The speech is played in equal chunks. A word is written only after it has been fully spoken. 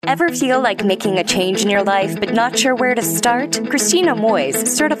Ever feel like making a change in your life but not sure where to start? Christina Moyes,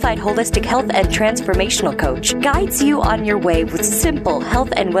 certified holistic health and transformational coach, guides you on your way with simple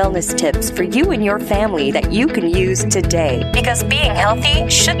health and wellness tips for you and your family that you can use today. Because being healthy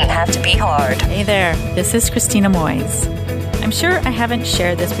shouldn't have to be hard. Hey there, this is Christina Moyes. I'm sure I haven't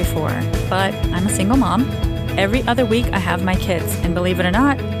shared this before, but I'm a single mom. Every other week I have my kids, and believe it or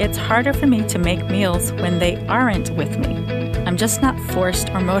not, it's harder for me to make meals when they aren't with me. I'm just not forced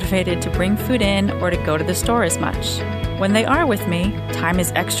or motivated to bring food in or to go to the store as much. When they are with me, time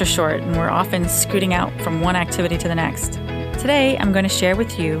is extra short and we're often scooting out from one activity to the next. Today, I'm going to share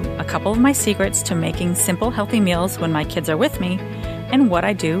with you a couple of my secrets to making simple, healthy meals when my kids are with me and what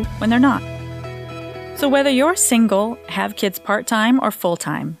I do when they're not. So whether you're single, have kids part-time or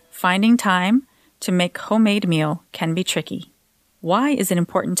full-time, finding time to make a homemade meal can be tricky. Why is it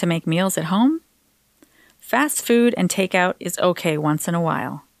important to make meals at home? Fast food and takeout is okay once in a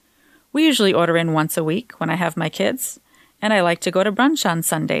while. We usually order in once a week when I have my kids, and I like to go to brunch on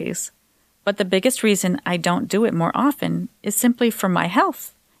Sundays. But the biggest reason I don't do it more often is simply for my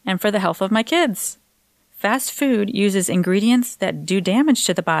health and for the health of my kids. Fast food uses ingredients that do damage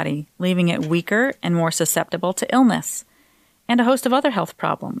to the body, leaving it weaker and more susceptible to illness and a host of other health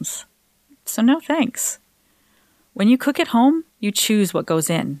problems. So no thanks. When you cook at home, you choose what goes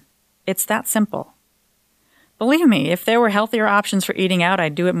in. It's that simple. Believe me, if there were healthier options for eating out,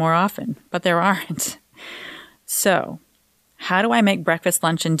 I'd do it more often, but there aren't. So, how do I make breakfast,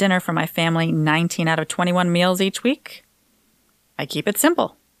 lunch, and dinner for my family 19 out of 21 meals each week? I keep it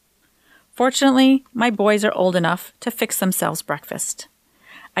simple. Fortunately, my boys are old enough to fix themselves breakfast.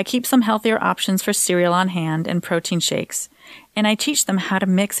 I keep some healthier options for cereal on hand and protein shakes, and I teach them how to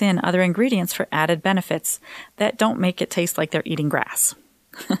mix in other ingredients for added benefits that don't make it taste like they're eating grass.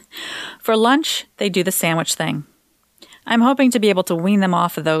 For lunch, they do the sandwich thing. I'm hoping to be able to wean them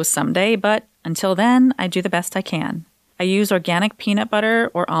off of those someday, but until then, I do the best I can. I use organic peanut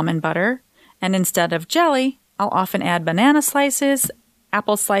butter or almond butter, and instead of jelly, I'll often add banana slices,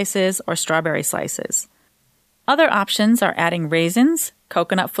 apple slices, or strawberry slices. Other options are adding raisins,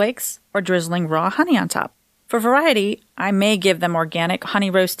 coconut flakes, or drizzling raw honey on top. For variety, I may give them organic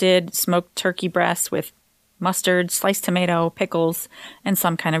honey-roasted smoked turkey breasts with mustard, sliced tomato, pickles, and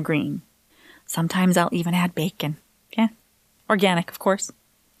some kind of green. Sometimes I'll even add bacon. Yeah, organic, of course.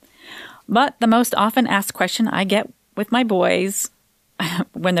 But the most often asked question I get with my boys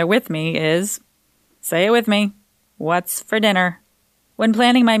when they're with me is, say it with me, what's for dinner? When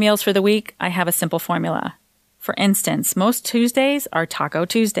planning my meals for the week, I have a simple formula. For instance, most Tuesdays are Taco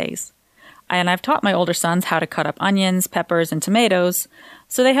Tuesdays. And I've taught my older sons how to cut up onions, peppers, and tomatoes,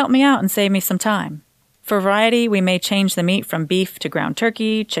 so they help me out and save me some time. For variety, we may change the meat from beef to ground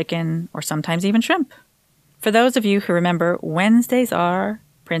turkey, chicken, or sometimes even shrimp. For those of you who remember, Wednesdays are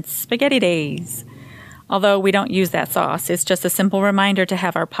Prince Spaghetti Days. Although we don't use that sauce, it's just a simple reminder to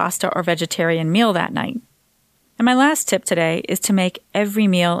have our pasta or vegetarian meal that night. And my last tip today is to make every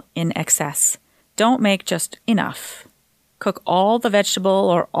meal in excess. Don't make just enough. Cook all the vegetable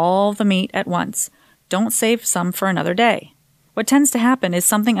or all the meat at once. Don't save some for another day. What tends to happen is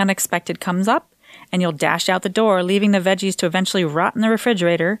something unexpected comes up, and you'll dash out the door, leaving the veggies to eventually rot in the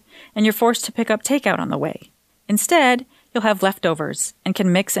refrigerator, and you're forced to pick up takeout on the way. Instead, you'll have leftovers and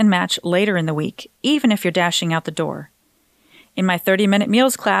can mix and match later in the week, even if you're dashing out the door. In my 30-minute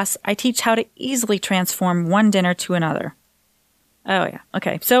meals class, I teach how to easily transform one dinner to another. Oh, yeah.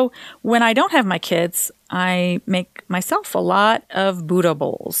 Okay. So when I don't have my kids, I make myself a lot of Buddha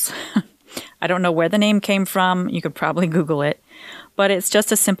bowls. I don't know where the name came from. You could probably Google it. But it's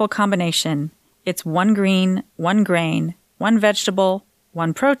just a simple combination. It's 1 green, 1 grain, 1 vegetable,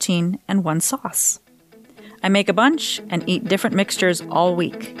 1 protein, and 1 sauce. I make a bunch and eat different mixtures all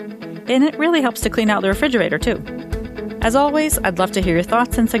week. And it really helps to clean out the refrigerator, too. As always, I'd love to hear your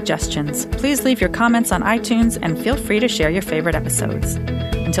thoughts and suggestions. Please leave your comments on iTunes and feel free to share your favorite episodes.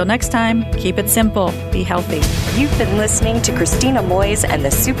 Until next time, keep it simple, be healthy. You've been listening to Christina Moyes and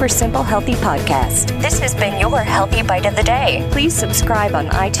the Super Simple Healthy Podcast. This has been your Healthy Bite of the Day. Please subscribe on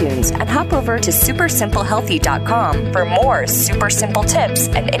iTunes and hop over to supersimplehealthy.com for more super simple tips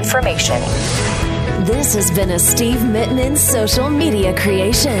and information. This has been a Steve Mittman social media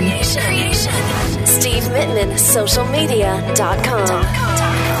creation.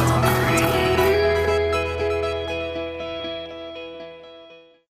 SteveMittmanSocialMedia.com.